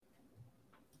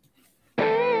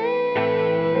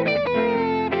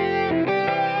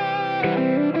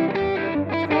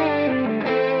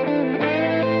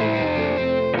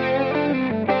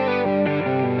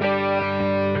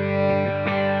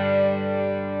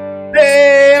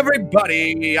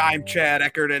everybody. I'm Chad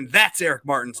Eckert, and that's Eric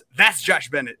Martins. That's Josh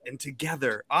Bennett. And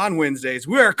together on Wednesdays,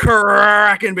 we're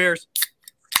cracking beers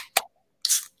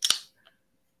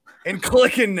and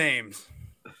clicking names.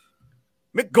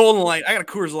 Mick Golden Light. I got a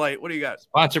Coors Light. What do you got?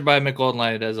 Sponsored by Mick Golden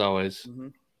Light, as always. Mm-hmm.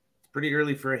 It's pretty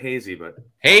early for a hazy, but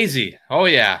hazy. Oh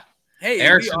yeah. Hey,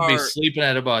 Eric should be sleeping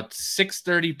at about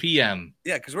 6:30 p.m.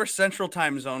 Yeah, because we're Central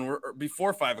Time Zone. We're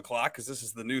before 5 o'clock because this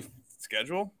is the new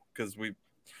schedule. Because we've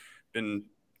been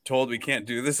told we can't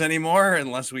do this anymore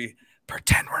unless we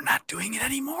pretend we're not doing it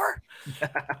anymore.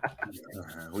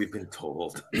 We've been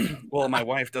told. Well, my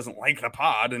wife doesn't like the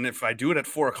pod, and if I do it at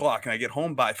 4 o'clock and I get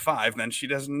home by 5, then she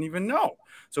doesn't even know.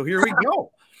 So here we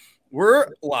go. We're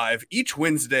live each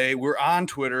Wednesday. We're on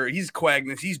Twitter. He's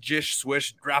Quagness. He's Jish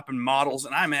Swish dropping models,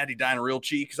 and I'm Edina Real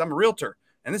Cheek because I'm a realtor,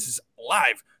 and this is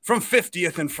live from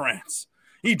 50th in France,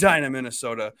 Edina,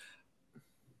 Minnesota,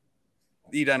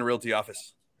 the Edina Realty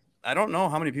office. I don't know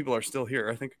how many people are still here.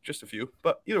 I think just a few,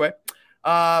 but either way,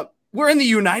 we're in the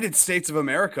United States of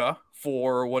America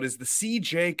for what is the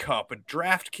CJ Cup, a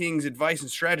DraftKings advice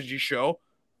and strategy show.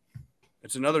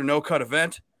 It's another no-cut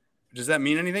event. Does that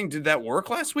mean anything? Did that work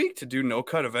last week to do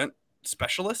no-cut event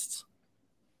specialists?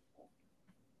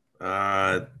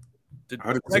 How did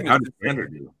Xander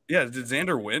do? Yeah, did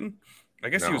Xander win? I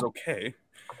guess he was okay.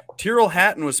 Tyrrell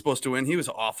Hatton was supposed to win. He was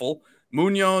awful.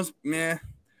 Munoz, meh.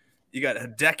 You got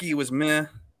Hideki was meh.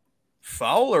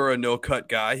 Fowler, a no-cut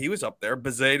guy. He was up there.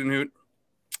 Bezadenhout.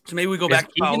 So maybe we go back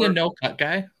to Keegan Fowler. A no-cut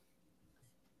guy?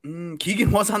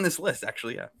 Keegan was on this list,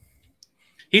 actually, yeah.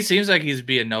 He seems like he's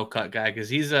be a no-cut guy because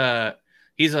he's a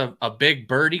big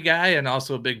birdie guy and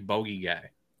also a big bogey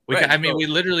guy. We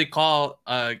literally call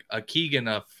a Keegan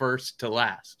a first to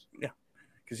last. Yeah,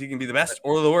 because he can be the best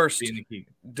or the worst,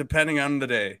 depending on the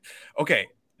day. Okay,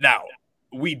 now,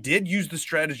 we did use the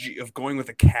strategy of going with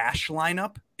a cash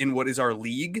lineup in what is our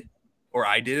league, or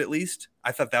I did at least.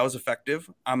 I thought that was effective.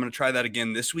 I'm going to try that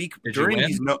again this week. Did you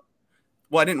win?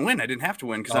 Well, I didn't win. I didn't have to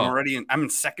win because I'm in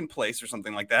second place or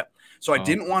something like that. So I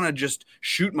didn't want to just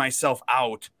shoot myself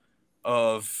out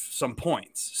of some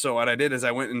points. So what I did is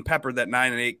I went and peppered that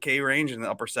 9 and 8K range in the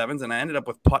upper sevens, and I ended up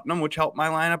with Putnam, which helped my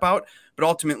lineup out. But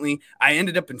ultimately, I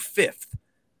ended up in fifth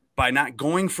by not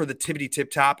going for the tippity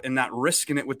tip top and not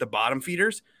risking it with the bottom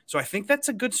feeders. So I think that's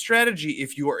a good strategy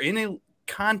if you are in a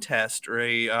contest or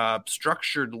a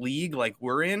structured league like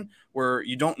we're in, where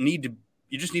you just need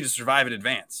to survive and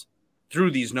advance through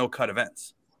these no-cut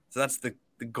events. So that's the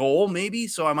goal, maybe.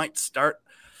 So I might start.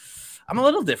 I'm a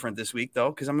little different this week,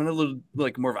 though, because I'm in a little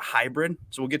like more of a hybrid.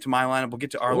 So we'll get to my lineup. We'll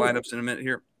get to our lineups in a minute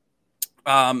here.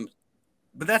 But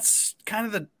that's kind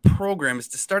of the program, is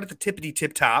to start at the tippity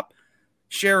tip top,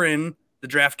 share in the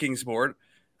DraftKings board.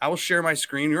 I will share my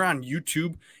screen. You're on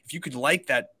YouTube. If you could like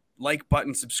that like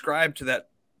button, subscribe to that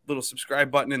little subscribe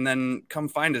button, and then come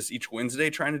find us each Wednesday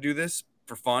trying to do this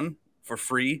for fun, for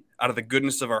free, out of the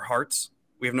goodness of our hearts.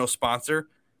 We have no sponsor.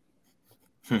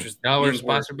 We're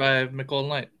sponsored by Mick Golden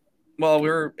Light. Well,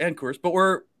 we're and Coors, but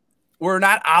we're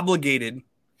not obligated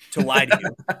to lie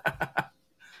to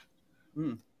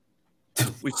you.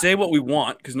 We say what we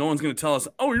want because no one's going to tell us,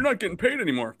 oh, you're not getting paid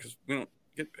anymore, because we don't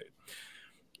get paid.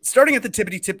 Starting at the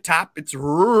tippity tip top, it's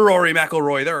Rory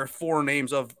McIlroy. There are 4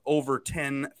 names of over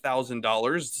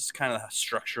 $10,000. This is kind of the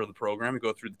structure of the program. We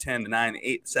go through the 10, the 9, the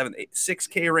 8, 7, 8,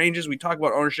 6K ranges. We talk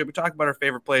about ownership. We talk about our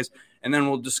favorite plays, and then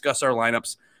we'll discuss our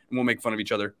lineups, and we'll make fun of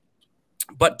each other.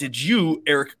 But did you,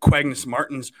 Eric Quagness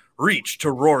Martins, reach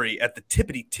to Rory at the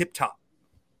tippity tip top?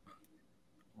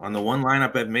 On the one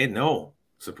lineup I've made, no.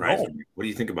 Surprisingly. What do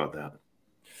you think about that?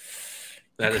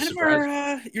 That is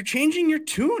surprising. You're changing your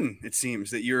tune, it seems,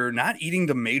 that you're not eating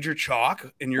the major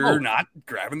chalk and you're not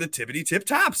grabbing the tippity tip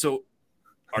top. So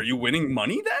are you winning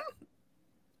money then?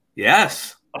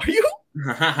 Yes. Are you?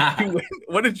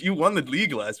 You won the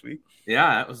league last week?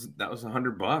 Yeah, that was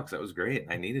 $100. That was great.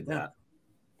 I needed that.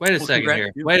 Wait a second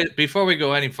here. Wait, before we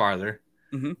go any farther,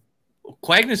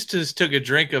 Quagness just took a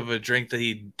drink of a drink that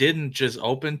he didn't just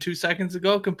open 2 seconds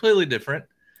ago. Completely different.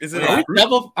 Is it?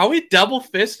 Are we double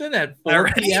fisting at 4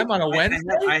 p.m. on a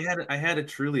Wednesday? I had a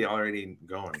Truly already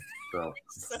going.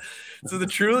 So the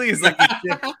Truly is like the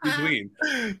shift between.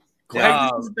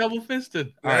 Quagness is double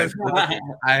fisted. All right,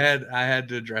 I had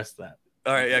to address that.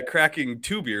 All right, yeah, cracking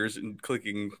 2 beers and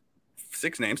clicking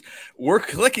 6 names. We're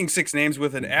clicking 6 names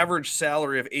with an average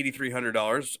salary of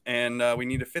 $8,300, and we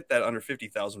need to fit that under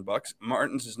 $50,000.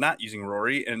 Martins is not using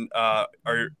Rory, and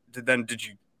did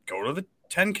you go to the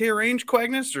 10K range,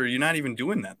 Quagness, or are you not even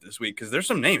doing that this week? Because there's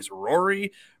some names: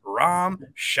 Rory, Rahm,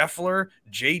 Scheffler,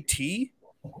 JT.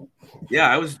 Yeah,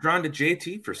 I was drawn to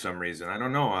JT for some reason. I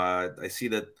don't know. I see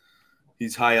that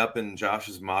he's high up in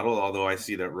Josh's model, although I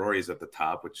see that Rory's at the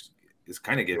top, which is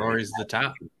kind of getting Rory's the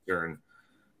top. Concern.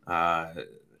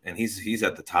 And he's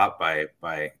at the top by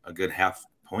a good half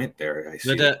point there. I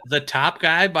see the top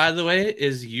guy, by the way,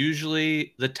 is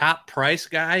usually the top price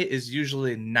guy is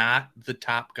usually not the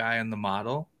top guy in the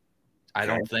model. I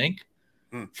don't think.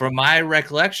 From my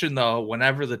recollection, though,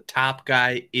 whenever the top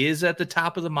guy is at the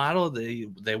top of the model,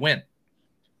 they win.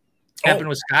 Happened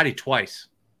with Scotty twice.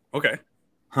 Okay.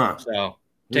 Huh. So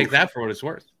take that for what it's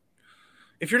worth.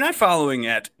 If you're not following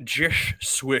at Jish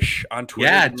Swish on Twitter,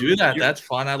 yeah, do that. That's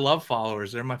fun. I love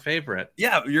followers. They're my favorite.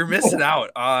 Yeah, you're missing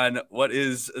out on what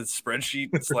is a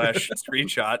spreadsheet /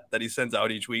 screenshot that he sends out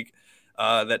each week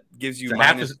that gives you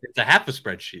it's a half a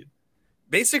spreadsheet.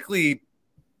 Basically,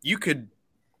 you could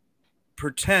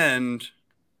pretend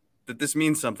that this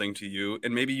means something to you,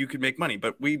 and maybe you could make money.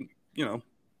 But we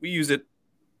use it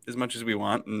as much as we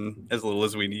want and as little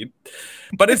as we need.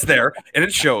 But it's there, and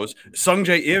it shows.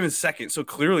 Sungjae Im is second, so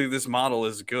clearly this model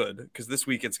is good because this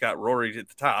week it's got Rory at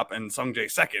the top and Sungjae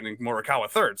second and Morikawa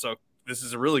third. So this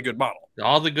is a really good model.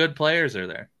 All the good players are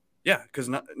there. Yeah,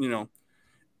 because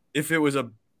if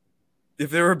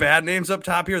there were bad names up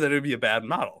top here, then it would be a bad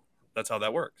model. That's how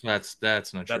that works. That's not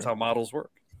true. That's how models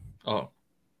work. Oh,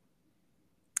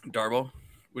 Darbo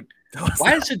would tell us.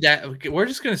 Why is Hideki? We're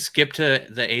just going to skip to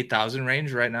the 8,000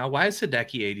 range right now. Why is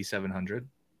Hideki 8,700?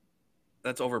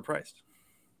 That's overpriced.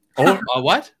 Oh,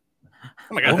 what?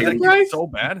 Oh my god, Hideki's so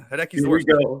bad. Hideki's the worst.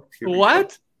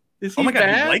 What? Is he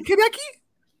bad? You like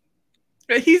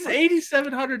Hideki? He's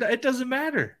 8,700. It doesn't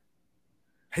matter.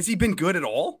 Has he been good at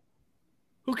all?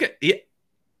 Who can? Yeah.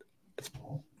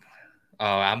 Oh,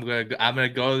 I'm gonna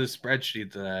go to the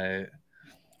spreadsheet that I.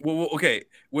 Well, okay.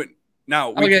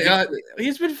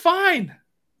 He's been fine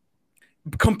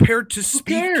compared to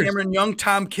Spieth, Cameron Young,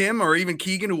 Tom Kim, or even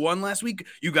Keegan, who won last week.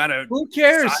 You gotta. Who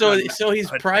cares? So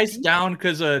he's priced down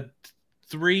because of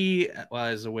three. Well,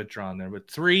 there's a withdrawn there, but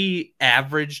 3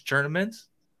 average tournaments.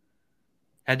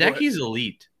 Hideki's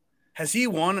elite. Has he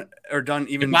won or done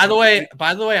even? And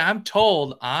by the way, I'm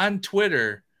told on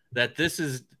Twitter that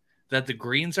the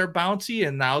greens are bouncy,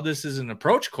 and now this is an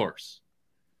approach course.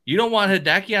 You don't want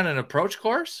Hideki on an approach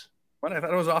course? What? I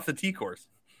thought it was off the tee course.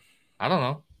 I don't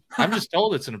know. I'm just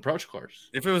told it's an approach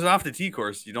course. If it was off the tee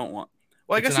course, you don't want.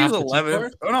 Well, I guess he was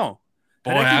 11th. Oh no!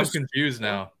 Boy, I'm confused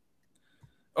now.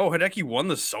 Oh, Hideki won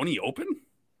the Sony Open.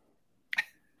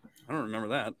 I don't remember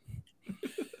that. Is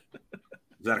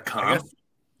that a comp?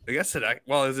 I guess Hideki.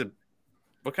 Well, is it?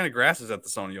 What kind of grass is at the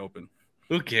Sony Open?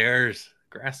 Who cares?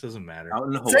 Grass doesn't matter.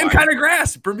 Same kind of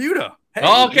grass, Bermuda. Hey,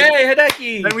 okay,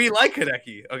 Hideki. Then we like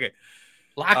Hideki. Okay,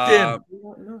 locked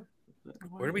in.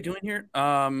 What are we doing here?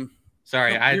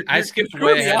 Sorry, I skipped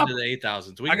way ahead to the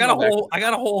 8,000s. I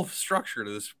got a whole structure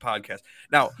to this podcast.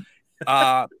 Now,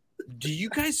 do you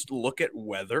guys look at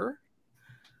weather?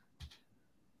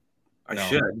 I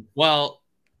should. Well,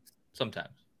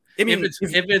 sometimes. I mean, if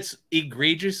it's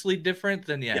egregiously different,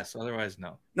 then yes. Yeah. Otherwise,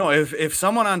 no. No, if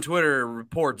someone on Twitter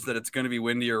reports that it's going to be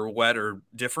windy or wet or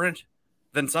different,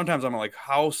 then sometimes I'm like,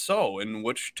 how so? And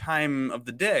which time of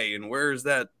the day? And where is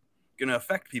that going to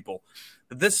affect people?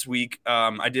 This week,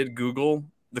 I did Google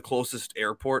the closest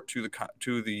airport to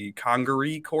the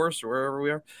Congaree course or wherever we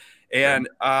are, and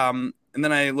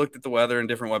then I looked at the weather and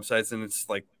different websites, and it's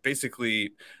like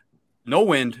basically no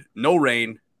wind, no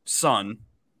rain, sun.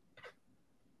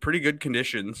 Pretty good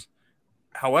conditions.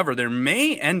 However, there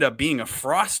may end up being a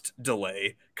frost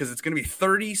delay because it's going to be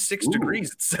 36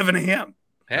 degrees at 7 a.m.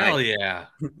 Hell yeah.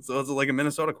 So it's like a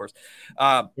Minnesota course.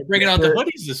 We're bringing out the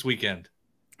hoodies this weekend.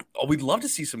 Oh, we'd love to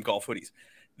see some golf hoodies.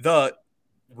 The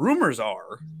rumors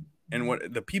are, and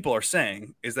what the people are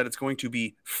saying, is that it's going to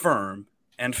be firm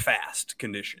and fast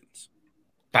conditions.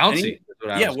 Bouncy.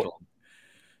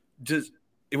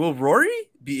 Will Rory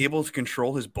be able to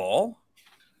control his ball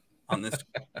on this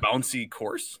bouncy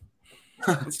course?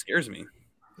 It scares me.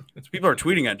 So people are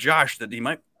tweeting at Josh that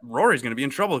Rory's going to be in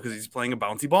trouble because he's playing a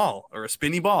bouncy ball or a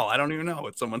spinny ball. I don't even know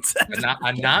what someone said.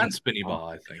 A non-spinny ball,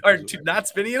 I think. Or not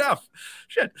spinny enough.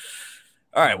 Shit.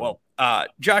 All right. Well,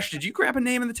 Josh, did you grab a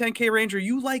name in the 10K range, or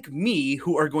you like me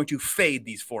who are going to fade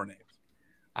these 4 names?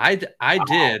 I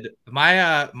did.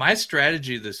 My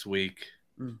strategy this week,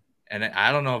 and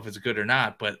I don't know if it's good or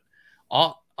not, but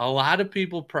a lot of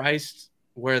people priced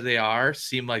where they are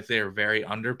seem like they are very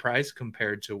underpriced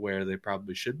compared to where they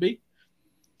probably should be.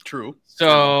 True.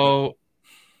 So,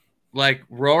 like,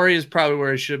 Rory is probably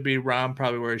where he should be. Rahm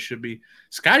probably where he should be.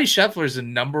 Scotty Scheffler is the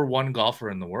number 1 golfer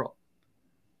in the world.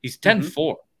 He's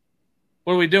 10-4.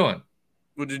 What are we doing?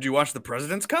 Well, did you watch the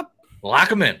President's Cup? Lock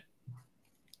him in.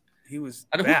 He was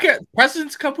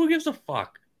President's Cup, who gives a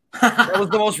fuck? That was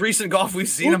the most recent golf we've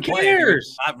seen him play. He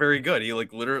was not very good. He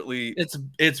literally.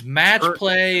 It's match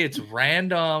play. It's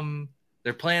random.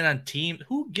 They're playing on team.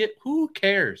 Who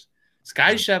cares?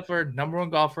 Sky Scheffler,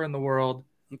 #1 golfer in the world.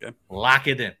 Okay, lock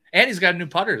it in. And he's got a new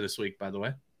putter this week, by the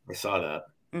way. I saw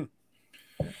that.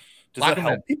 Does that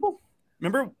help people?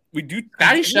 Remember, we do.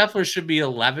 Scotty Scheffler should be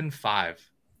 11-5.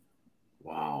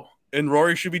 Wow. And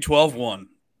Rory should be 12-1.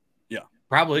 Yeah,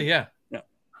 probably. Yeah.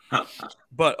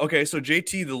 But okay, so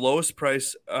JT, the lowest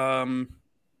price.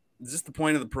 Is this the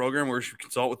point of the program where we should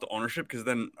consult with the ownership? Because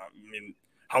then, I mean,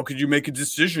 how could you make a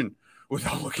decision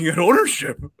without looking at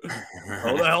ownership?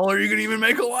 How the hell are you going to even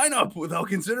make a lineup without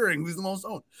considering who's the most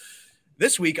owned?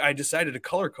 This week, I decided to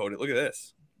color code it. Look at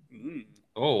this.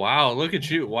 Oh, wow. Look at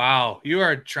you. Wow. You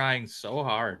are trying so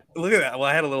hard. Look at that. Well,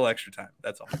 I had a little extra time.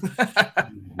 That's all.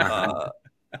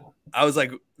 I was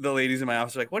like, the ladies in my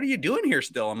office are like, what are you doing here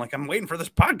still? I'm like, I'm waiting for this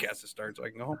podcast to start so I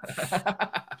can go home.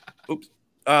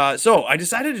 Oops. So I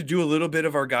decided to do a little bit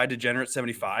of our guide to Degenerate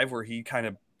 75, where he kind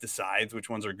of decides which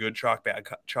ones are good chalk, bad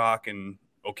chalk, and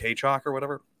okay chalk or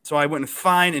whatever. So I went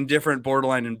fine, indifferent,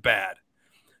 borderline, and bad.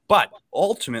 But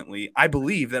ultimately, I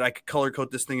believe that I could color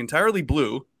code this thing entirely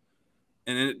blue,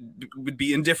 and it would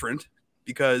be indifferent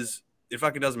because it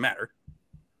fucking doesn't matter.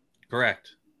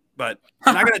 Correct. But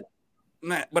I'm not going to.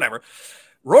 Whatever.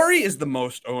 Rory is the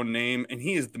most owned name, and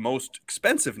he is the most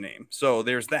expensive name. So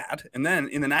there's that. And then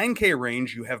in the 9K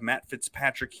range, you have Matt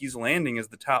Fitzpatrick. He's landing as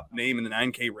the top name in the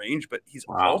 9K range, but he's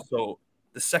also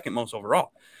the second most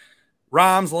overall.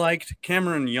 Rahm's liked,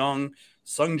 Cameron Young,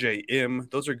 Sungjae Im.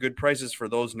 Those are good prices for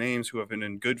those names who have been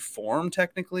in good form,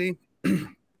 technically.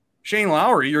 Shane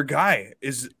Lowry, your guy,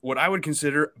 is what I would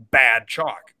consider bad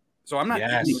chalk. So I'm not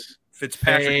eating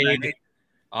Fitzpatrick.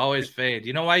 Always fade.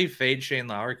 You know why you fade Shane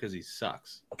Lowry? Because he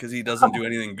sucks. Because he doesn't do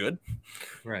anything good?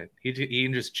 Right. He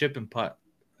can just chip and putt.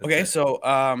 Okay, so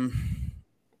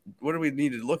what do we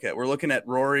need to look at? We're looking at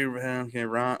Rory. Okay,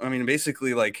 I mean,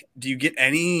 basically, like, do you get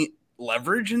any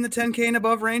leverage in the 10K and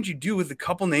above range? You do with a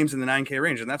couple names in the 9K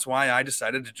range, and that's why I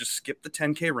decided to just skip the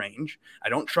 10K range. I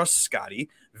don't trust Scotty.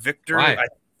 Victor,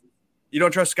 you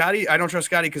don't trust Scotty? I don't trust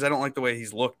Scotty because I don't like the way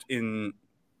he's looked in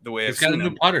the way I've seen him. He's got a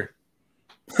new putter.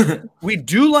 We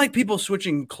do like people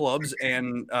switching clubs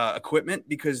and equipment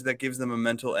because that gives them a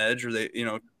mental edge, or they,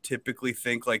 typically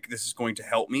think like this is going to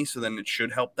help me, so then it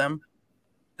should help them.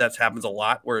 That happens a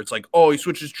lot where it's like, oh, he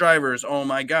switches drivers. Oh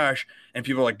my gosh. And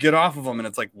people are like, get off of him. And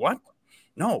it's like, what?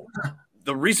 No,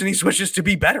 the reason he switches to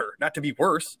be better, not to be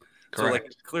worse.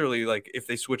 Correct. So clearly, if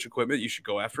they switch equipment, you should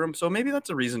go after him. So maybe that's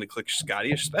a reason to click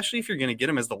Scotty, especially if you're going to get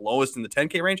him as the lowest in the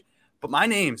 10K range. But my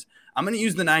names, I'm going to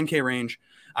use the 9K range.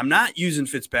 I'm not using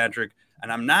Fitzpatrick, and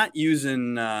I'm not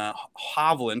using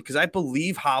Hovland because I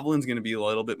believe Hovland's going to be a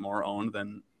little bit more owned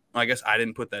than. Well, I guess I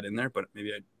didn't put that in there, but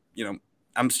maybe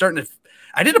I'm starting to.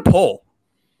 I did a poll,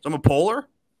 so I'm a poller.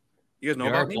 You guys know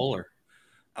about me? Poller.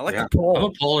 I like the poll. I'm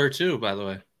a poller too, by the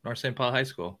way. North St. Paul High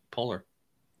School poller.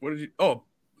 What did you? Oh,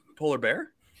 polar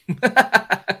bear.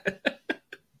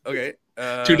 Okay.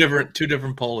 Two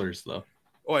different pollers though.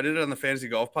 Oh, I did it on the Fantasy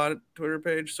Golf Pod Twitter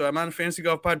page. So I'm on the Fantasy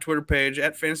Golf Pod Twitter page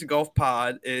at Fantasy Golf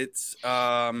Pod. It's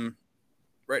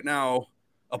right now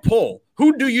a poll.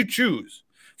 Who do you choose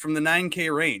from the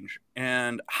 9K range?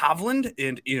 And Hovland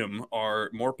and Im are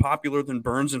more popular than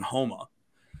Burns and Homa,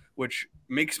 which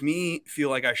makes me feel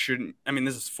like I shouldn't. I mean,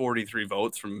 this is 43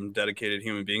 votes from dedicated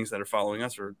human beings that are following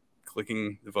us or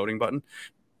clicking the voting button.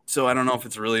 So I don't know if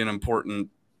it's really an important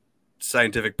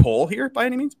scientific poll here by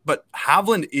any means, but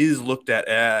Hovland is looked at,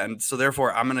 and so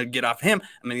therefore I'm going to get off him.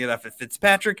 I'm going to get off of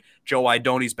Fitzpatrick. Joe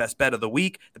Idoni's best bet of the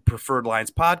week, the Preferred Lines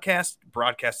podcast,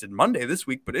 broadcasted Monday this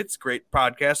week, but it's great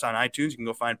podcast on iTunes. You can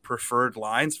go find Preferred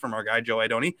Lines from our guy Joe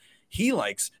Idoni. He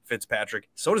likes Fitzpatrick,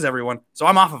 so does everyone. So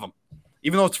I'm off of him,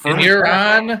 even though it's firm. And you're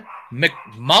on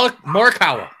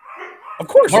Morikawa. Of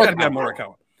course, you got to be on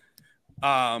Morikawa.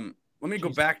 Let me go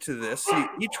back to this. See,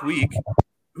 each week.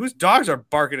 Whose dogs are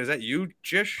barking? Is that you,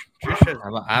 Jish?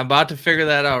 I'm about to figure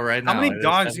that out right now. How many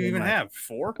dogs do you even have?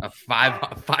 4?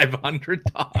 500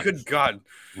 dogs. Good God.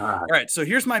 All right, so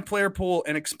here's my player pool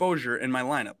and exposure in my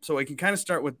lineup. So I can kind of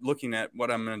start with looking at what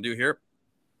I'm going to do here.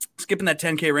 Skipping that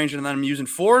 10K range, and then I'm using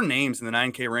 4 names in the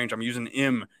 9K range. I'm using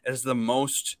Im as the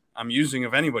most I'm using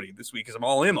of anybody this week because I'm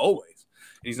all Im always.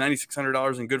 And he's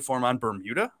 $9,600 in good form on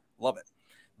Bermuda. Love it.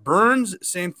 Burns,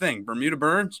 same thing. Bermuda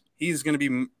Burns, he's going to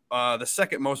be the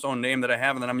second most owned name that I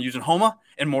have, and then I'm using Homa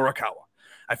and Morikawa.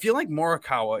 I feel like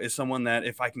Morikawa is someone that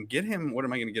if I can get him, what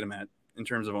am I going to get him at in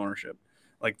terms of ownership?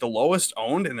 Like the lowest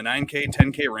owned in the 9K,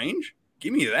 10K range?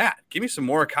 Give me that. Give me some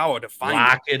Morikawa to find.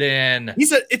 Lock it in.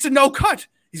 It's a no cut.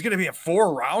 He's going to be at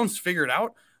 4 rounds figured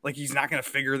out. Like he's not going to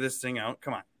figure this thing out.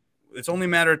 Come on. it's only a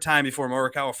matter of time before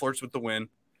Morikawa flirts with the win.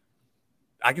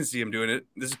 I can see him doing it.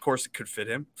 This, of course, it could fit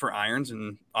him for irons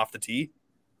and off the tee.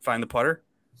 Find the putter.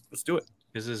 Let's do it.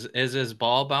 Is his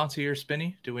ball bouncy or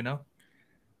spinny? Do we know?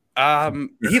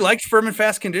 He likes firm and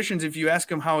fast conditions. If you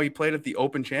ask him how he played at the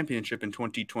Open Championship in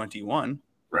 2021,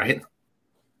 right?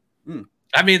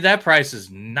 I mean, that price is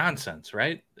nonsense,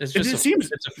 right? It's just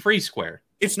it's a free square.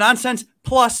 It's nonsense.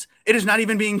 Plus, it is not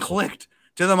even being clicked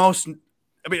to the most.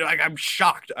 I mean, I'm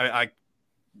shocked.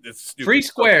 It's stupid. Free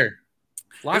square.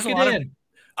 Lock it in.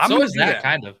 So is that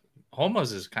kind of.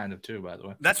 Homos is kind of too, by the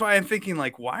way. That's why I'm thinking,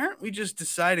 like, why aren't we just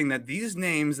deciding that these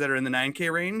names that are in the 9K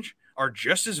range are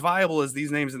just as viable as these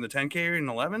names in the 10K and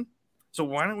 11? So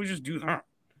why don't we just do that?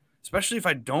 Especially if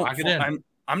I don't.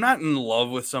 I'm not in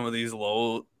love with some of these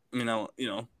low, you know.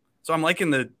 So I'm liking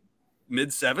the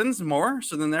mid sevens more.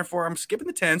 So then, therefore, I'm skipping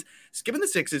the 10s, skipping the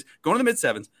 6s, going to the mid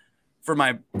sevens for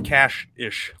my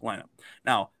cash-ish lineup.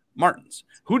 Now, Martins,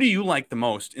 who do you like the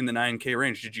most in the 9K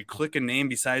range? Did you click a name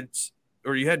besides?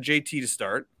 Or you had JT to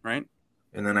start, right?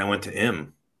 And then I went to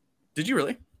M. Did you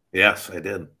really? Yes, I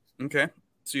did. Okay.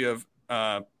 So you have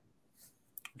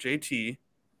JT,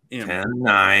 M. 10,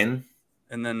 9.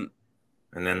 And then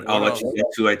I'll let you guess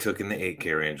who I took in the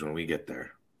 8K range when we get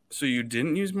there. So you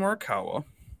didn't use Morikawa.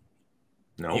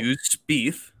 No. You used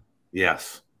Spieth.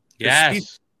 Yes. Yes.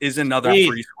 Spieth is another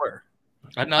free square.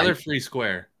 Another free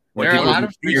square. There are a lot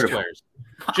of free squares.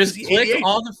 Just click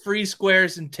all the free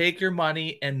squares and take your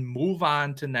money and move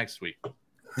on to next week.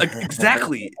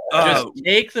 Exactly. Just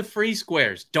take the free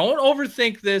squares. Don't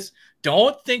overthink this.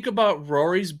 Don't think about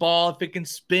Rory's ball if it can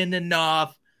spin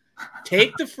enough.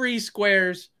 Take the free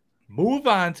squares. Move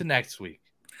on to next week.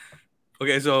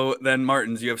 Okay, so then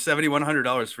Martins, you have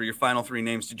 $7,100 for your final three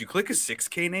names. Did you click a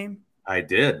 6K name? I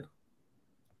did.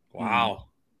 Wow.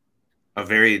 A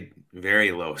very,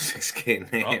 very low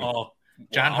 6K name. Uh-oh.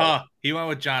 John Haw. He went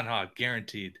with John Haw,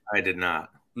 guaranteed. I did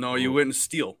not. No, you went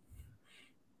Steele.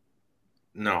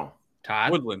 No.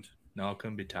 Todd? Woodland. No, it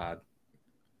couldn't be Todd.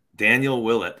 Daniel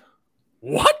Willett.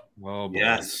 What? Oh, boy.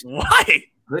 Yes. Why?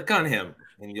 Click on him,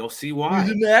 and you'll see why.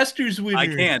 He's a Masters winner. I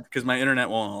can't because my internet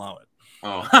won't allow it.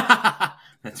 Oh,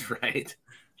 that's right.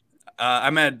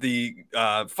 I'm at the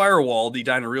Firewall, the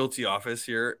Edina Realty office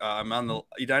here. I'm on the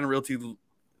Edina Realty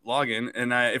login,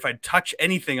 and if I touch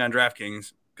anything on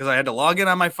DraftKings, because I had to log in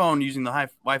on my phone using the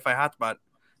Wi-Fi hotspot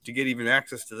to get even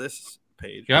access to this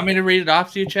page. You want me to read it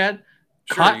off to you, Chad?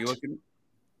 Sure,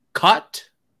 Cut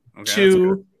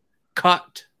 2,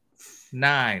 cut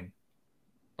 9.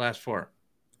 Last 4.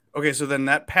 Okay, so then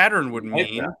that pattern would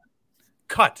mean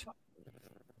cut.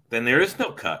 Then there is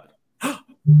no cut. Uh-oh.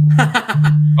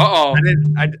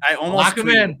 I almost lock him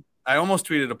in. I almost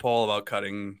tweeted a poll about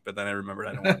cutting, but then I remembered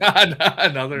I don't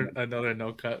want another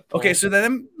no cut poll. Okay, so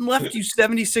then left you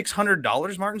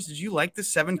 $7,600, Martins. Did you like the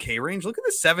 7K range? Look at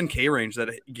the 7K range that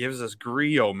it gives us.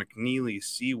 Griot, McNeely,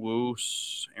 Siwoo,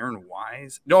 Aaron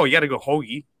Wise. No, you got to go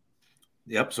Hoagie.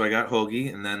 Yep, so I got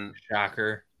Hoagie, and then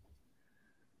Shocker.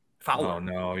 Fowler. Oh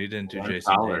no, you didn't do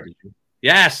Jason Fowler. Day, did you?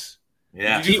 Yes.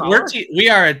 Yeah. We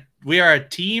are a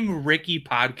Team Ricky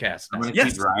podcast now. I'm gonna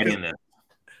keep riding it.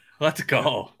 Let's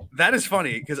go. That is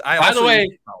funny because By the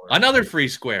way, another free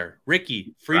square.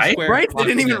 Ricky, free square. Right? They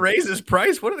didn't even raise his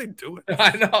price. What are they doing?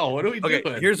 I know. What are we doing?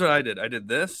 Okay, here's what I did. I did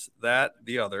this, that,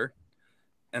 the other.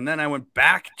 And then I went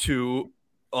back to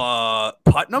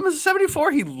Putnam as a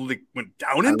 74. He went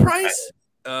down in price.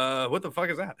 What the fuck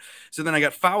is that? So then I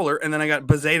got Fowler, and then I got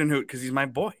Bezuidenhout because he's my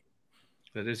boy.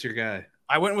 That is your guy.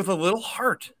 I went with a little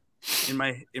heart in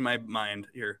my mind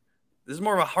here. This is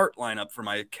more of a heart lineup for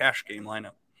my cash game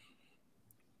lineup.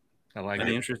 I like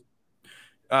it.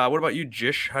 What about you,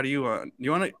 Jish? How do you want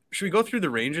to? Should we go through the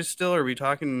ranges still? Or are we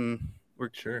talking? We're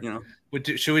sure. You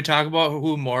know, should we talk about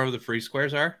who more of the free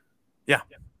squares are? Yeah.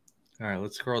 All right.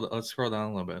 Let's scroll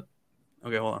down a little bit.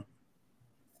 Okay, hold on.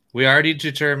 We already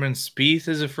determined Spieth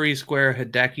is a free square.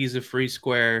 Hideki's a free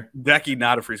square. Hideki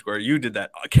not a free square. You did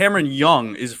that. Cameron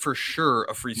Young is for sure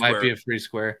a free square. Might be a free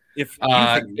square. If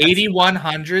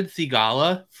 8,100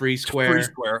 Thigala free square. Free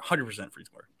square. 100% free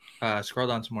square. Scroll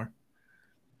down some more.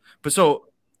 But so,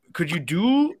 could you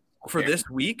do for this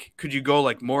week? Could you go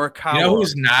like Morikawa? You know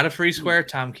who's not a free square?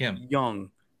 Tom Kim. Young.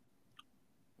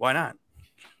 Why not?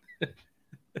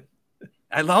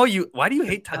 I love you. Why do you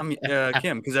hate Tom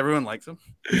Kim? Because everyone likes him.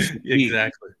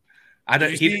 Exactly. I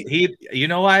don't. He. You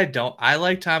know why I don't? I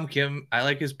like Tom Kim. I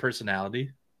like his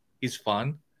personality. He's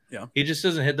fun. Yeah. He just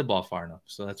doesn't hit the ball far enough,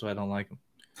 so that's why I don't like him.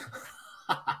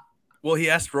 Well,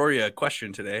 he asked Rory a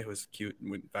question today. It was cute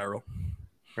and went viral.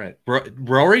 Right.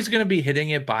 Rory's going to be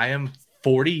hitting it by him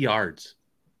 40 yards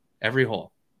every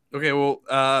hole. Okay, well,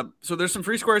 so there's some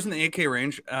free squares in the 8K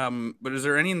range, but is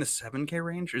there any in the 7K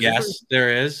range? Yes,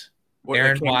 there is. What,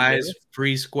 Aaron like Wise, Davis?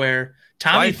 free square.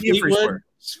 Tommy Fleetwood,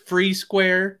 free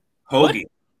square. Hoagie.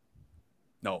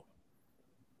 No.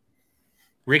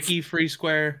 Ricky, free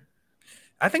square.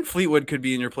 I think Fleetwood could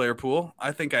be in your player pool.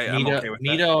 I think I'm okay with that.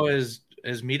 Mito is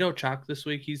Mito chalk this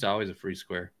week? He's always a free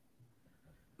square.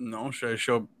 No, should I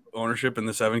show ownership in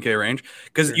the 7K range?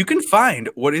 Because you can find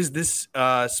what is this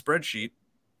spreadsheet.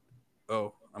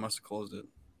 Oh, I must have closed it.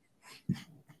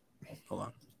 Hold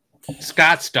on.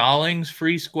 Scott Stallings,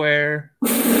 free square.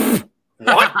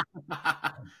 What?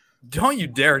 Don't you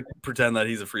dare pretend that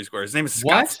he's a free square. His name is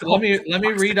Scott Stallings. Let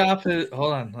me read off his.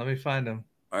 Hold on, let me find him.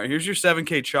 All right, here's your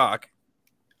 7K chalk.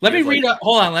 Let me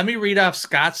read off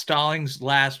Scott Stallings'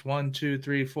 last 1, 2,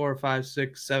 3, 4, 5,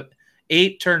 6, 7,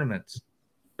 8 tournaments.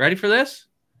 Ready for this?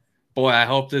 Boy, I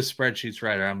hope this spreadsheet's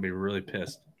right, or I'm gonna be really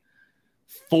pissed.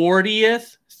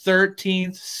 40th,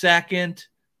 13th, 2nd,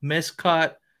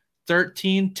 miscut,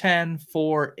 13, 10,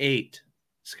 4, 8.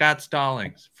 Scott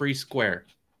Stallings, free square.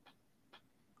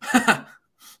 I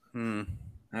don't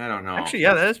know. Actually,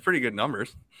 yeah, that is pretty good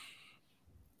numbers.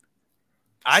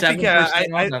 I think I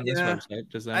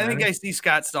think I see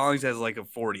Scott Stallings as like a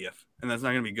 40th, and that's not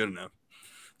going to be good enough.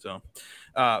 So,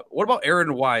 what about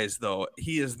Aaron Wise though?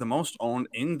 He is the most owned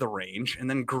in the range, and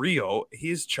then Griot,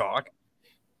 he's chalk.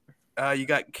 You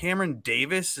got Cameron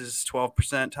Davis is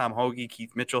 12%, Tom Hoagie,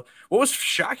 Keith Mitchell. What was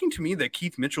shocking to me that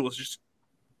Keith Mitchell was just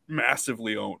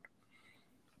massively owned.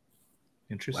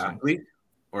 Interesting. Last week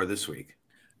or this week?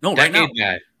 No, Decade right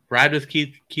now. Guy. Ride with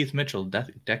Keith Mitchell.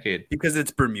 Decade. Because it's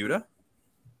Bermuda.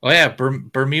 Oh yeah,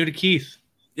 Bermuda Keith.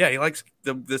 Yeah, he likes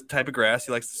this type of grass.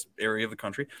 He likes this area of the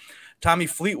country. Tommy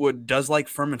Fleetwood does like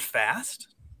firm and fast.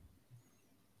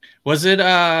 Was it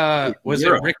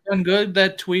Rick Ungood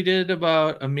that tweeted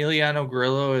about Emiliano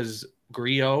Grillo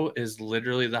is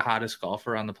literally the hottest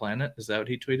golfer on the planet? Is that what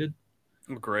he tweeted?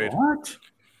 Oh, great. What?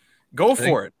 Go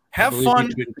for it. Have fun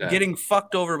getting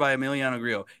fucked over by Emiliano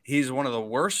Grillo. He's one of the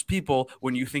worst people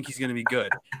when you think he's going to be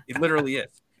good. He literally is.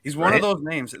 He's one of those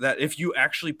names that if you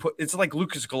actually put, it's like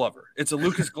Lucas Glover. It's a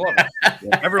Lucas Glover.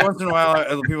 Every once in a while,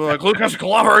 people are like, Lucas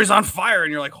Glover is on fire.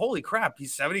 And you're like, holy crap,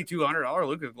 he's $7,200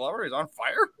 Lucas Glover. He's on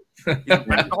fire? He's the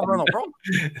best golfer in the world.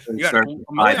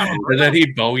 And then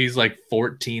he bogeys like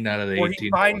 14 out of the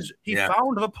 18. He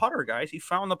found the putter, guys. He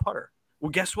found the putter. Well,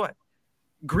 guess what?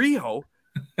 Grillo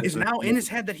is now in his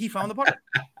head that he found the putter.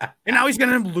 And now he's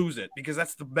going to lose it because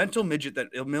that's the mental midget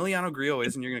that Emiliano Grillo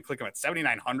is, and you're going to click him at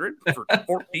 7,900 for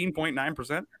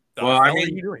 14.9%. Well, I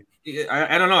mean,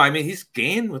 I don't know. I mean, he's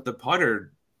gained with the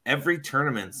putter every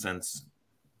tournament since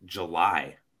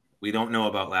July. We don't know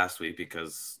about last week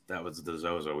because that was the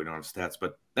Zozo. We don't have stats,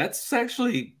 but that's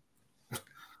actually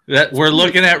that we're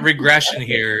looking at regression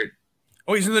here.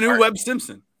 Oh, he's in the new Webb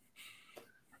Simpson.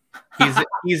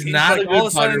 He's not like a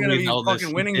good putter. We know this.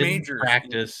 Winning majors.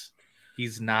 Practice.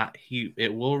 He's not.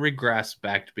 It will regress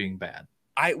back to being bad.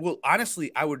 I will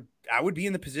honestly. I would be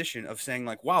in the position of saying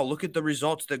like, wow, look at the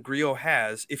results that Grillo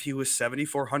has if he was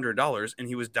 $7,400 and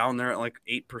he was down there at like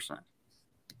 8%.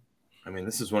 I mean,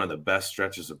 this is one of the best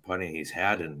stretches of putting he's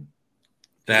had in.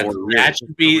 That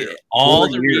should be all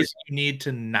the reason you need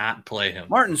to not play him.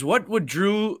 Martins, what would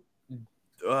Drew?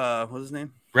 What's his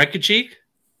name? Rekachik?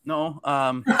 No.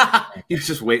 He's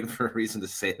just waiting for a reason to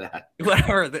say that.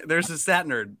 Whatever. There's a stat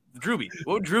nerd, Drewby.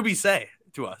 What would Drewby say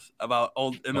to us about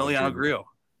old Emiliano Grillo?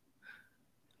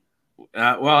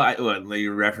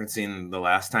 You're referencing the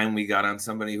last time we got on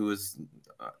somebody who was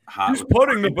hot. He's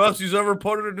putting the best he's ever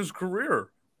putted in his career.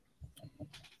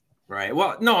 Right.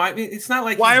 Well, no, I mean, it's not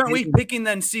like. Why aren't we picking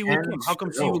then Siwoo Kim? How come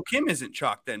Siwoo Kim isn't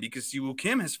chalked then? Because Siwoo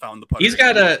Kim has found the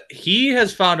putter. He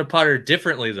has found a putter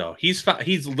differently though. He's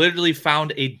literally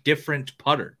found a different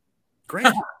putter. Great.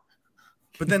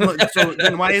 But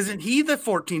then why isn't he the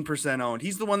 14% owned?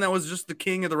 He's the one that was just the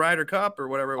king of the Ryder Cup or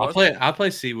whatever it was. I'll play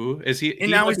Siwoo. Is he?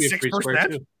 And now he's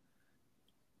 6%.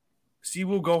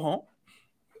 Siwoo go home.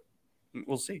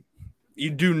 We'll see. You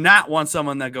do not want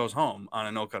someone that goes home on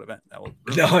a no-cut event.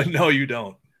 No, you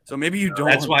don't. So maybe you don't.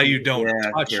 That's why you don't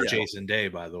touch Jason Day,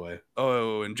 by the way.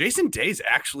 Oh, and Jason Day's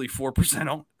actually 4%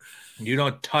 owned. You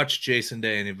don't touch Jason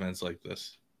Day in events like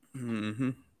this.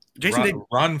 Mm-hmm. Jason Day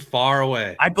run far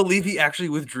away. I believe he actually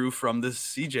withdrew from the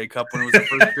CJ Cup when it was the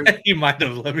first group. He might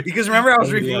have. Because remember, I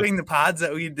was reviewing the pods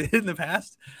that we did in the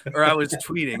past, or I was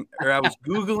tweeting, or I was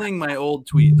Googling my old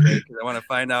tweets, right? Because I want to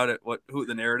find out who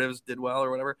the narratives did well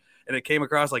or whatever. And it came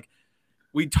across like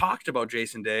we talked about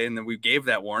Jason Day, and then we gave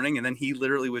that warning, and then he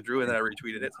literally withdrew, and then I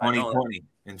retweeted it. 2020.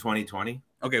 In 2020?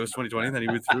 Okay, it was 2020, and then he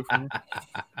withdrew from it.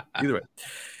 Either way.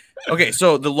 Okay,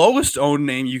 so the lowest owned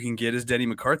name you can get is Denny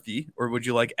McCarthy, or would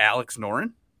you like Alex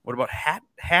Noren? What about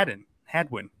Hadwin?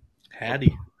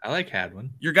 Hattie. I like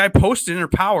Hadwin. Your guy posted in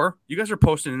power. You guys are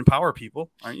posting in power,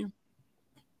 people, aren't you?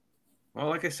 Well,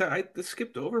 like I said, I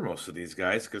skipped over most of these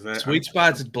guys because Sweet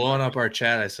Spot's blowing up our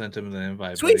chat. I sent him the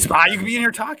invite. Sweet Spot, you can be in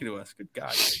here talking to us. Good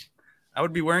God. I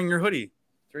would be wearing your hoodie.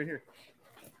 It's right here.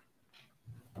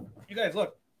 You guys,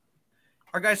 look.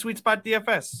 Our guy Sweet Spot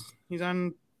DFS. He's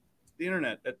on the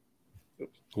internet.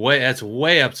 That's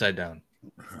way upside down.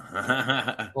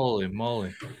 Holy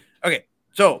moly. Okay,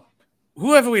 so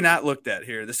who have we not looked at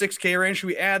here? The 6K range. Should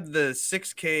we add the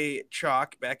 6K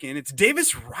chalk back in? It's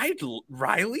Davis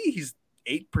Riley. He's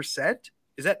 8%.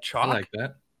 Is that chalk? I like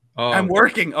that. Oh, I'm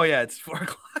working. Oh, yeah, it's 4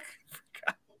 o'clock.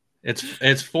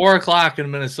 It's 4 o'clock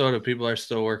in Minnesota. People are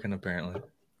still working, apparently.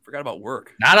 Forgot about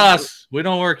work. Not us. We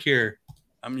don't work here.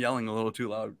 I'm yelling a little too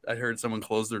loud. I heard someone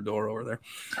close their door over there.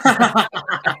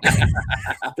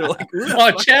 They're like,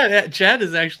 oh, Chad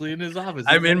is actually in his office.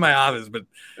 I'm in my office, but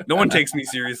no one takes me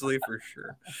seriously for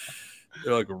sure.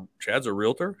 They're like, Chad's a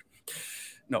realtor?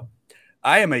 No,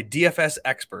 I am a DFS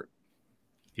expert.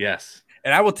 Yes.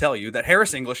 And I will tell you that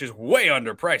Harris English is way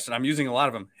underpriced, and I'm using a lot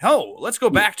of them. Hell, let's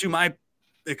go back to my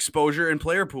exposure and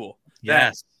player pool.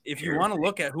 Yes. If you want to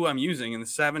look at who I'm using in the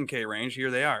 7K range,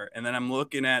 here they are. And then I'm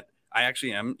looking at, I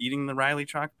actually am eating the Riley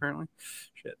chalk, apparently.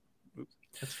 Shit. Oops.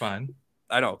 That's fine.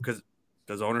 I know, because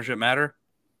does ownership matter?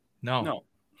 No.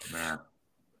 Nah.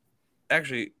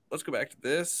 Actually, let's go back to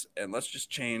this, and let's just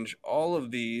change all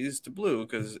of these to blue,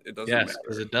 because it doesn't matter. Yes,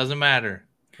 because it doesn't matter.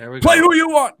 There we Play go. who you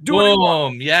want. Do what you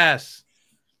want. Boom. Yes.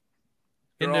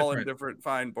 They're all indifferent,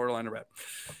 fine, borderline or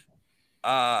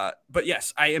bad. But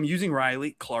yes, I am using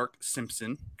Riley Clark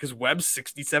Simpson because Webb's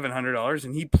 $6,700,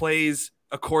 and he plays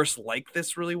a course like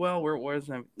this really well. Where it was,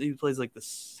 he plays like the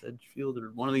Sedgefield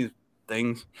or one of these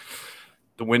things,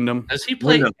 the Wyndham. Does he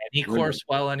play any course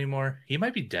well anymore? He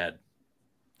might be dead.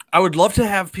 I would love to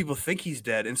have people think he's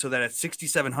dead, and so that at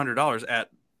 $6,700 at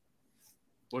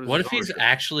what if he's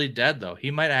actually dead though?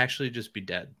 He might actually just be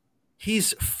dead.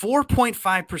 He's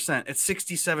 4.5% at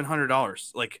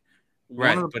 $6,700. Like,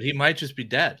 right, but he might just be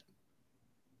dead.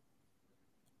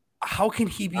 How can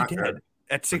he be dead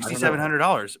at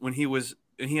 $6,700 when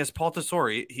he has Paul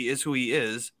Tesori? He is who he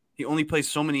is. He only plays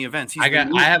so many events. I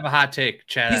have a hot take,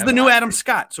 Chad. He's the new Adam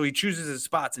Scott, so he chooses his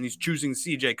spots, and he's choosing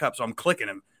CJ Cup. So I'm clicking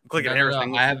him. I'm clicking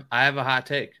everything. I have a hot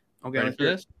take. Okay, ready for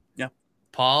this? Yeah.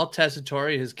 Paul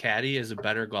Tessitore, his caddy, is a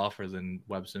better golfer than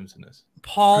Webb Simpson is.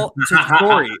 Paul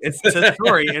Tessitore. It's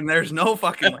Tessitore, and there's no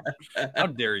fucking way. How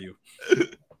dare you?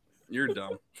 You're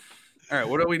dumb. All right,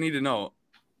 what do we need to know?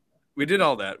 We did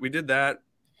all that. We did that.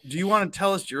 Do you want to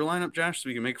tell us your lineup, Josh, so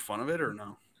we can make fun of it, or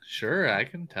no? Sure, I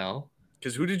can tell.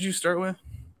 Because who did you start with?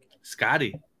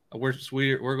 Scotty. We're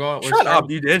going. Shut up.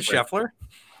 You did Scheffler?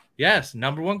 Yes,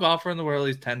 number one golfer in the world.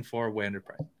 He's 10-4 way under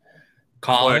price.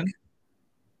 Colin,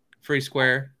 free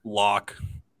square. Lock.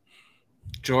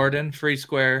 Jordan, free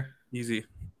square. Easy.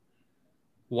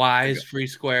 Wise, free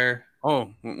square.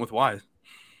 Oh, went with Wise.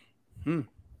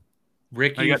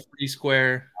 Ricky, free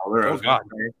square. Oh, God.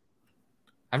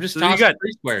 I'm just tossing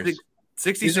free squares.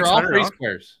 6600. These are all free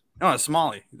squares. No, it's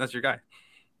Smalley. That's your guy.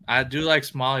 I do like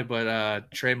Smalley,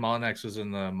 but Trey Mullinex was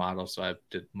in the model, so I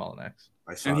did Mullinex.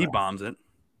 And he bombs it.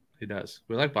 He does.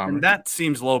 We like bombers. And that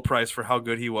seems low price for how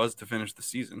good he was to finish the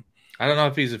season. I don't know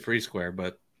if he's a free square,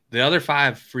 but the other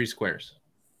 5 free squares.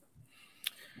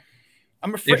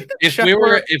 I'm afraid if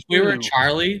we were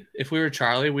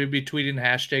Charlie, we'd be tweeting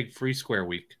hashtag free square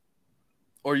week.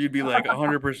 Or you'd be like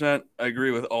 100%. I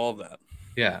agree with all of that.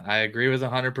 Yeah, I agree with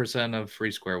 100% of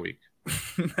free square week.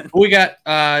 We got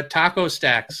Taco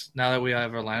Stacks. Now that we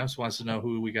have our lineups, wants to know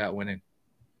who we got winning.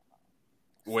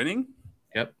 Winning?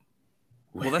 Yep.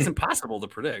 Well, that's impossible to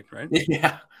predict, right?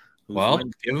 Yeah. Well,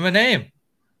 give him a name.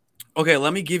 Okay,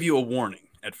 let me give you a warning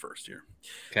at first here.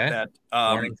 Okay. That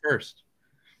warning first.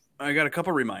 I got a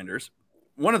couple reminders.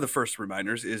 One of the first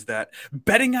reminders is that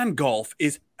betting on golf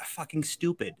is fucking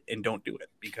stupid, and don't do it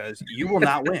because you will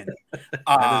not win. That is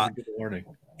a good warning.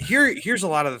 Here's a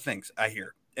lot of the things I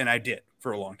hear, and I did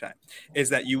for a long time, is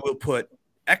that you will put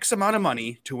X amount of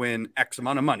money to win X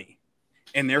amount of money,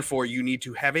 and therefore you need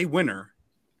to have a winner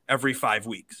every 5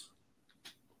 weeks.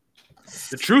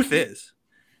 The truth is,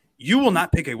 you will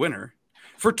not pick a winner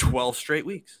for 12 straight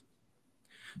weeks.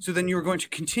 So then you're going to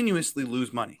continuously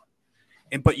lose money.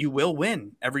 But you will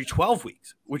win every 12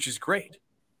 weeks, which is great.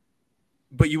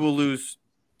 But you will lose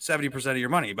 70% of your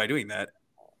money by doing that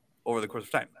over the course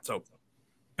of time. So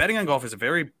betting on golf is a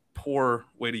very poor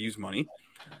way to use money.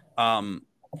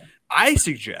 I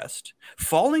suggest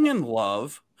falling in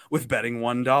love with betting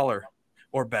 $1.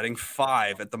 or betting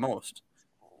 5 at the most.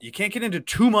 You can't get into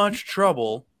too much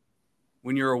trouble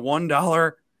when you're a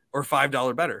 $1 or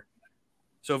 $5 better.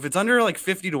 So if it's under like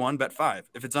 50 to 1, bet 5.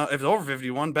 If it's over 50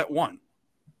 to 1, bet 1.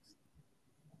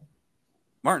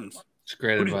 Martins. It's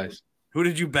great advice. Who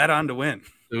did you bet on to win?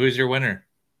 Who is your winner?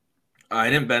 I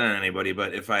didn't bet on anybody,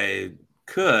 but if I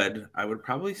could, I would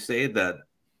probably say that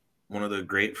one of the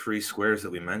great free squares that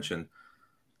we mentioned,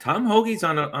 Tom Hoagie's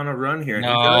on a run here.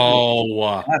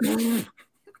 No. Yes.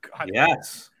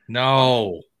 Yes.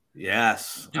 No.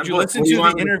 Yes. Did you listen to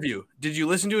the interview? Did you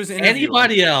listen to his interview?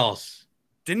 Anybody else?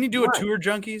 Didn't he do a Tour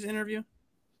Junkies interview?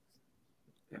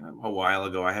 Yeah, a while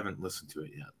ago. I haven't listened to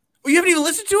it yet. Well, you haven't even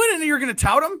listened to it, and you're going to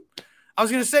tout him? I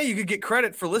was going to say you could get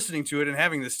credit for listening to it and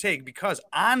having this take, because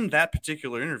on that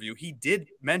particular interview, he did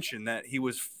mention that he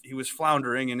was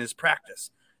floundering in his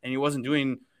practice and he wasn't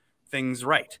doing things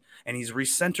right. And he's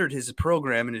recentered his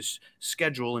program and his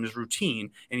schedule and his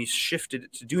routine, and he's shifted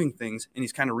it to doing things, and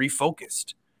he's kind of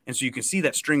refocused. And so you can see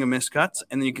that string of missed cuts,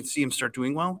 and then you can see him start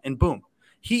doing well, and boom.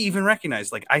 He even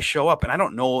recognized, like, I show up and I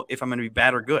don't know if I'm going to be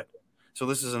bad or good. So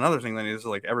this is another thing that is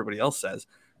like everybody else says.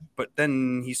 But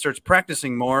then he starts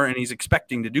practicing more and he's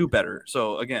expecting to do better.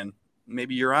 So again,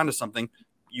 maybe you're onto something.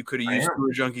 You could have used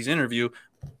Tour Junkies interview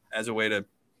as a way to.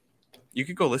 You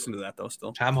could go listen to that though.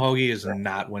 Still, Tom Hoagie is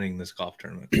not winning this golf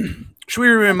tournament. Should we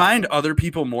remind other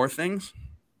people more things,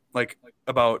 like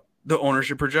about the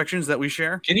ownership projections that we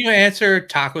share? Can you answer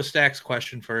Taco Stack's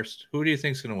question first? Who do you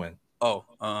think's going to win? Oh,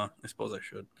 I suppose I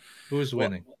should. Who's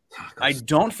winning? I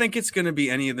don't think it's going to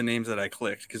be any of the names that I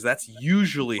clicked, because that's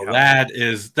usually how that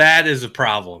is a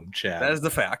problem, Chad. That is the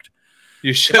fact.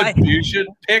 You should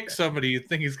pick somebody you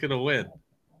think is going to win.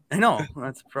 I know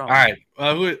that's a problem.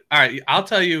 All right. I'll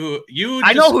tell you who you.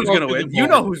 I know who's going to win. You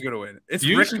know who's going to win. It's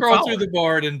you Ricky scroll Fowler. Through the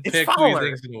board and pick who you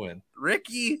think's going to win.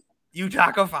 Ricky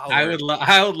Utaka Fowler. I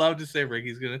would love to say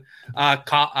Ricky's going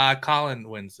to. Colin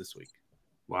wins this week.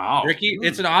 Wow, Ricky.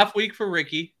 It's an off week for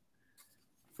Ricky.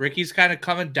 Ricky's kind of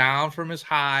coming down from his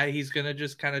high. He's going to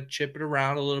just kind of chip it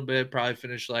around a little bit, probably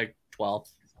finish like 12th.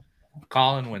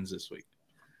 Colin wins this week.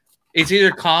 It's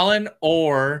either Colin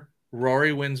or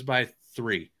Rory wins by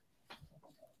 3.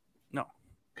 No.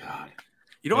 God.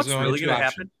 You know what's really going to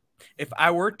happen? If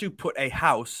I were to put a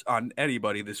house on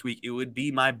anybody this week, it would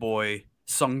be my boy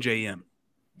Sungjae Im,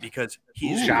 because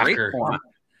he's in great form.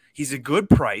 He's a good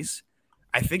price.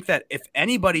 I think that if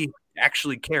anybody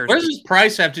actually cares. Where does his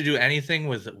price have to do anything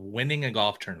with winning a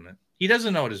golf tournament? He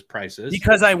doesn't know what his price is.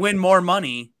 Because I win more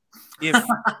money if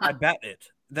I bet it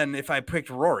than if I picked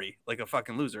Rory like a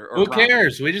fucking loser. Or who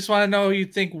cares? We just want to know who you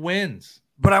think wins.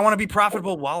 But I want to be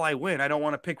profitable while I win. I don't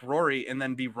want to pick Rory and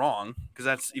then be wrong, because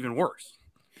that's even worse.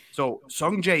 So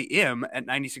Sungjae Im at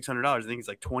 $9,600, I think it's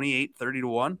like 30 to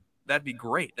 1. That'd be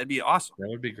great. That'd be awesome. That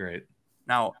would be great.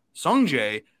 Now,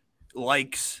 Sungjae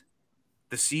likes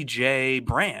the CJ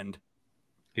brand.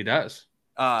 He does.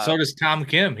 So does Tom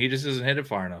Kim. He just doesn't hit it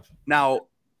far enough. Now,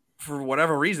 for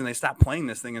whatever reason, they stopped playing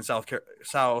this thing in South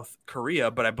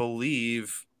Korea, but I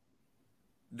believe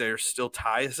there's still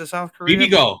ties to South Korea.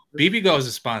 BBGO is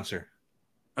a sponsor.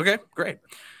 Okay, great.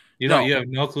 You have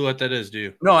no clue what that is, do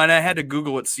you? No, and I had to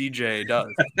Google what CJ does.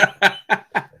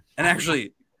 And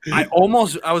actually, I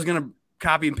was going to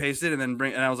copy and paste it and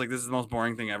I was like, this is the most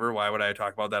boring thing ever. Why would I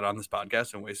talk about that on this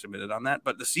podcast and waste a minute on that?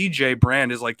 But the CJ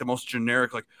brand is like the most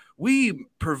generic, like, we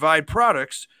provide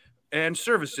products and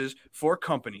services for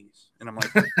companies. And I'm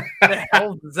like, what the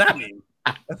hell does that mean?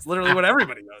 That's literally what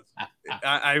everybody does.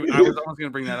 I was almost going to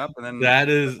bring that up. And then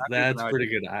that's pretty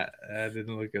good. I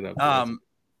didn't look it up.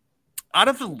 Out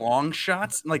of the long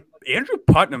shots, like Andrew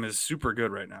Putnam is super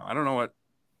good right now. I don't know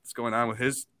what's going on with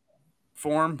his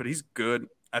form, but he's good.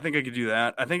 I think I could do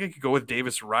that. I think I could go with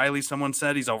Davis Riley. Someone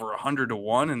said he's over 100 to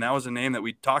 1, and that was a name that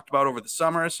we talked about over the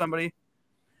summer as somebody.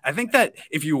 I think that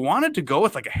if you wanted to go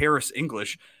with like a Harris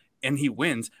English and he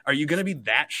wins, are you going to be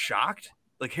that shocked?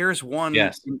 Like Harris won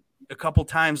a couple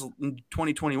times in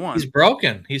 2021. He's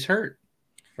broken. He's hurt.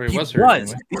 Or he was hurt.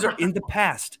 Anyway. These are in the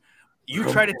past. You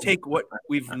try to take what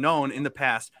we've known in the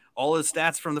past, all of the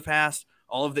stats from the past,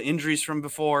 all of the injuries from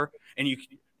before, and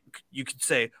you could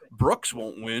say Brooks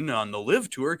won't win on the Live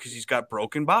Tour because he's got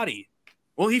broken body.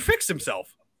 Well, he fixed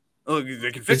himself. Oh,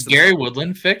 they can fix. Is Gary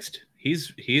Woodland fixed?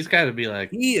 He's got to be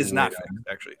like. He is not fixed,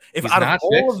 actually. If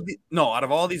out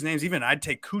of all these names, even I'd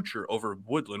take Kuchar over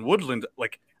Woodland. Woodland,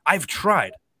 like I've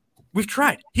tried, we've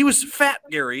tried. He was fat,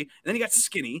 Gary, and then he got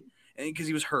skinny, because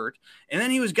he was hurt, and then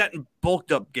he was getting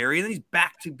bulked up, Gary, and then he's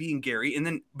back to being Gary,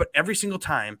 but every single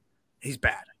time he's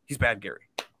bad. He's bad, Gary.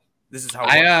 This is how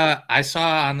I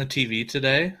saw on the TV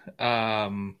today.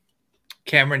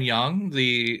 Cameron Young,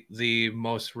 the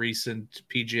most recent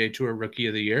PGA Tour Rookie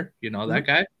of the Year, you know that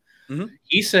guy? Mm-hmm.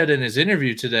 He said in his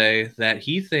interview today that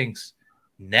he thinks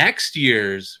next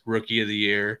year's Rookie of the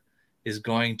Year is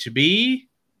going to be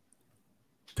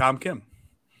Tom Kim.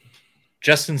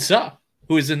 Justin Suh,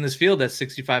 who is in this field at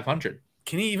 6,500.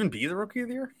 Can he even be the Rookie of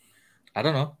the Year? I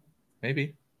don't know.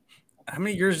 Maybe. How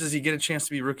many years does he get a chance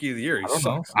to be Rookie of the Year?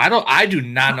 I do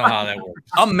not know how that works.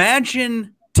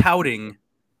 Imagine touting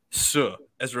Suh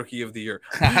as Rookie of the Year.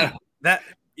 That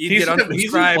you'd get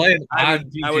unsubscribed.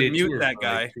 I would mute that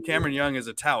guy. Cameron Young is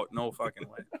a tout. No fucking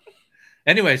way.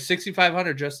 Anyway,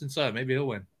 6,500 Justin Suh. Maybe he'll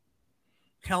win.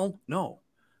 Hell no.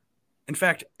 In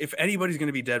fact, if anybody's going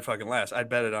to be dead fucking last, I'd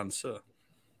bet it on Suh.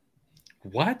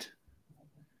 What?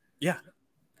 Yeah.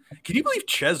 Can you believe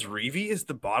Ches Reavie is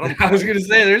the bottom? I was going to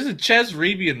say, there's a Ches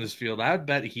Reavie in this field. I would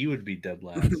bet he would be dead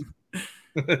last.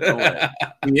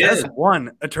 He has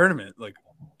won a tournament like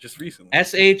just recently.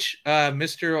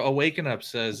 Mr. Awaken Up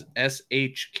says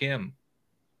SH Kim.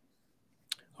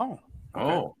 Oh. Okay.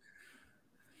 Oh.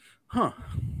 Huh.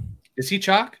 Is he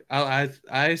chalk?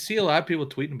 I see a lot of people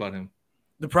tweeting about him.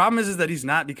 The problem is that he's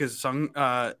not, because some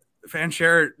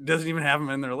Fanshare doesn't even have him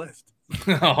in their list.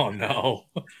 Oh no.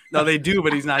 No, they do,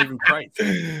 but he's not even priced.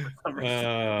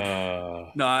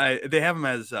 No, they have him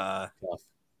as 4%.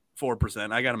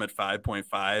 I got him at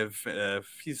 5.5.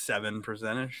 He's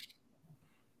 7%.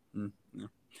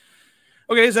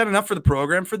 Okay, is that enough for the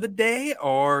program for the day,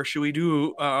 or should we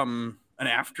do an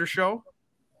after show?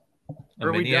 A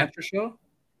mini after show?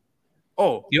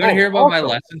 Oh, you want to hear about my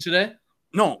lesson today?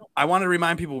 No, I want to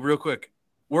remind people real quick.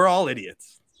 We're all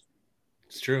idiots.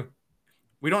 It's true.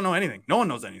 We don't know anything. No one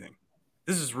knows anything.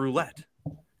 This is roulette.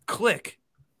 Click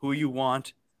who you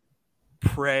want,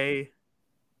 pray,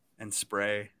 and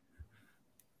spray.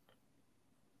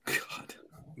 God.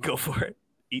 Go for it.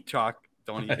 Eat chalk.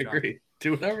 Don't eat chalk. I agree.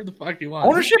 Do whatever the fuck you want.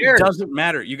 Ownership doesn't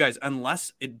matter, you guys,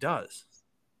 unless it does.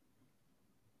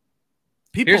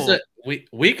 People,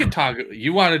 we could talk.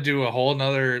 You want to do a whole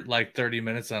nother like 30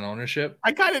 minutes on ownership?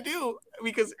 I kind of do,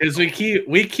 because we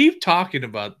keep talking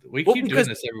about doing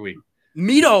this every week.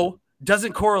 Mito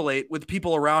doesn't correlate with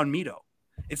people around Mito.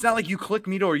 It's not like you click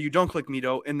Mito or you don't click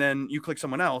Mito and then you click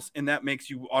someone else and that makes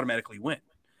you automatically win.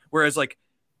 Whereas like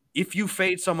if you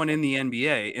fade someone in the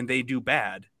NBA and they do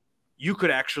bad, you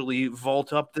could actually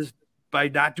vault up this by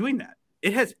not doing that.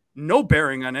 It has no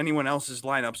bearing on anyone else's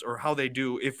lineups or how they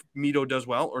do if Mito does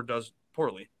well or does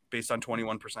poorly based on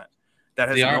 21%. That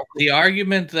has the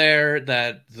argument there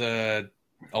that the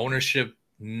ownership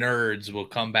nerds will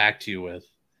come back to you with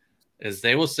is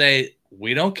they will say,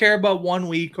 we don't care about 1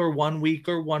 week or 1 week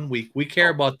or 1 week. We care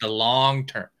about the long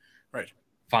term. Right.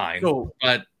 Fine. So,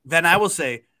 but then I will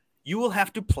say you will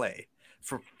have to play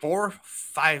for 400,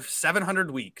 500,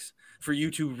 700 weeks for you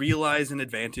to realize an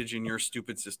advantage in your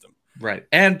stupid system. Right.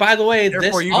 And by the way,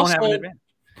 therefore you don't have an advantage.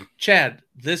 Chad,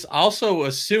 this also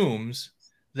assumes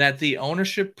that the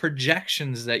ownership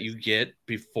projections that you get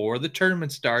before the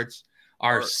tournament starts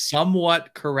are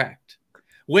somewhat correct,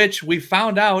 which we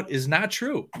found out is not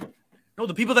true. No,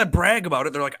 the people that brag about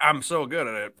it, they're like, I'm so good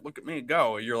at it. Look at me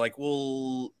go. You're like,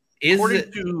 well,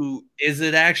 is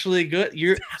it actually good?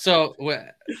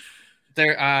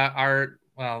 There are,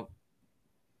 well,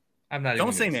 I'm not.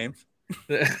 Don't say names.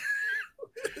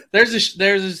 There's a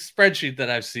spreadsheet that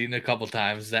I've seen a couple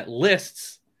times that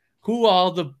lists who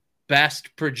all the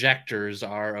best projectors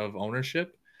are of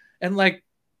ownership, and like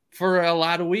for a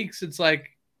lot of weeks, it's like,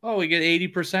 oh, we get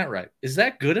 80% right. Is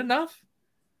that good enough?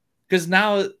 Because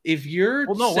now, if you're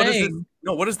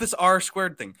what is this R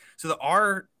squared thing? So the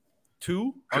R2,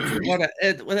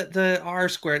 the R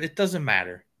squared, it doesn't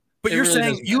matter. But you're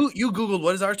saying you Googled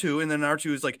what is R2, and then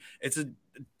R2 is like it's a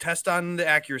test on the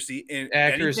accuracy, and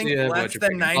anything less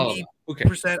than 90%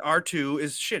 R2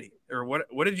 is shitty. Or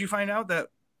what did you find out that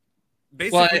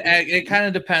basically? Well, it kind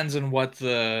of depends on what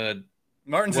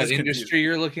industry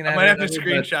you're looking at. I might have to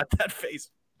screenshot that face.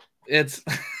 It's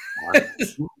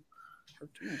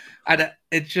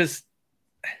just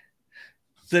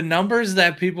the numbers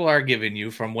that people are giving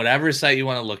you from whatever site you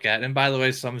want to look at. And by the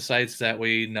way, some sites that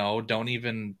we know don't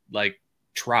even like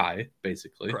try,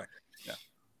 basically. Correct. Yeah.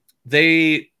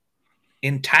 They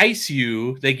entice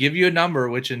you. They give you a number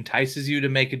which entices you to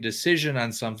make a decision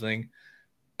on something.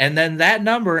 And then that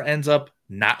number ends up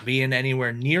not being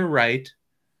anywhere near right.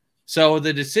 So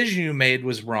the decision you made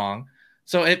was wrong.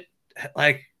 So it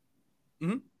like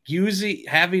using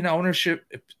having ownership,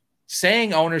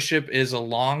 saying ownership is a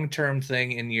long-term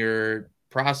thing in your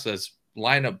process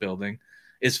lineup building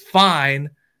is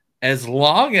fine as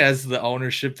long as the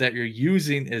ownership that you're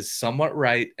using is somewhat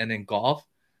right. And in golf,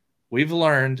 we've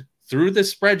learned through the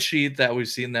spreadsheet that we've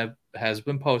seen that has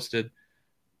been posted,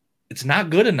 it's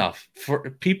not good enough. For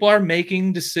people are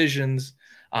making decisions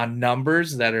on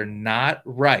numbers that are not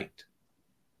right.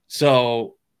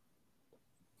 So,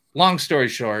 long story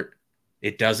short,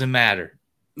 it doesn't matter.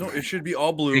 No, it should be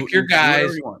all blue. Pick your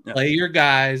guys, play your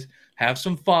guys, have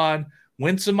some fun,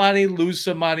 win some money, lose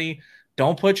some money.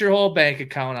 Don't put your whole bank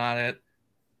account on it.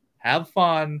 Have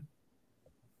fun.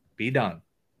 Be done.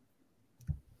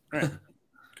 Right.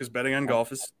 Because betting on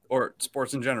golf or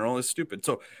sports in general is stupid.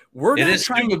 So it is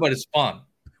stupid, but it's fun.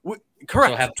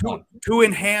 Correct. So have fun. To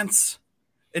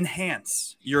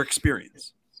enhance your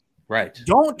experience. Right.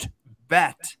 Don't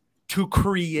bet to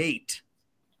create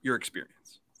your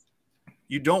experience.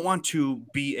 You don't want to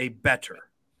be a bettor.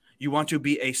 You want to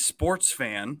be a sports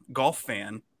fan, golf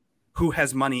fan, who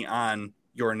has money on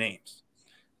your names.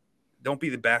 Don't be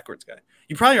the backwards guy.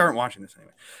 You probably aren't watching this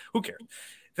anyway. Who cares?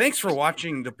 Thanks for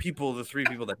watching the three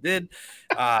people that did.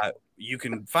 You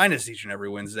can find us each and every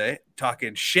Wednesday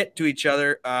talking shit to each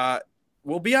other.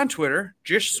 We'll be on Twitter.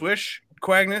 Jish, Swish,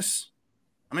 Quagness.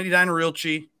 I'm Edina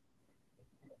Realchi.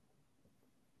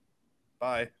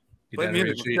 Bye.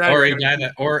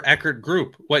 Or Eckert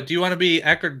Group. What do you want to be?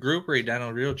 Eckert Group or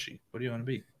Edina Realchi? What do you want to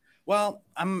be? Well,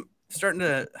 I'm starting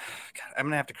to. God, I'm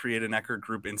gonna have to create an Eckert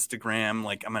Group Instagram.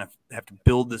 Like I'm gonna have to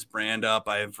build this brand up.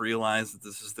 I have realized that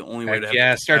this is the only way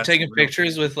to. Start taking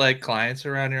pictures with like clients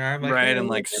around your arm, right? And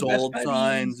like sold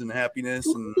signs and happiness,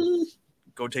 and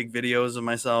go take videos of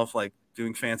myself like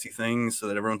doing fancy things so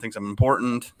that everyone thinks I'm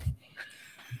important.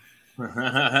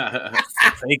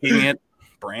 Faking it,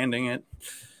 branding it.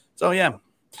 So, yeah.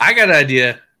 I got an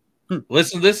idea.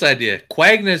 Listen to this idea.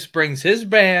 Quagness brings his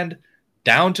band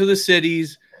down to the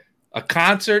cities, a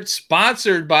concert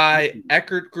sponsored by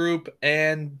Eckert Group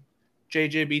and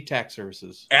JJB Tax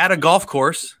Services. At a golf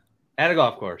course.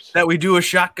 That we do a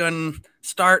shotgun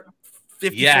start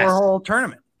 54-hole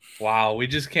tournament. Wow, we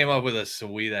just came up with a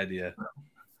sweet idea.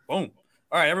 Boom.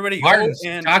 All right, everybody. Martin,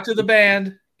 talk to the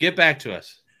band. Get back to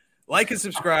us. Like and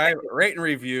subscribe, rate and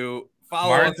review.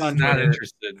 Follow Martin's us on not Twitter.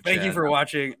 interested. Thank you for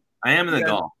watching. I am in the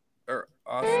golf.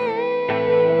 Awesome.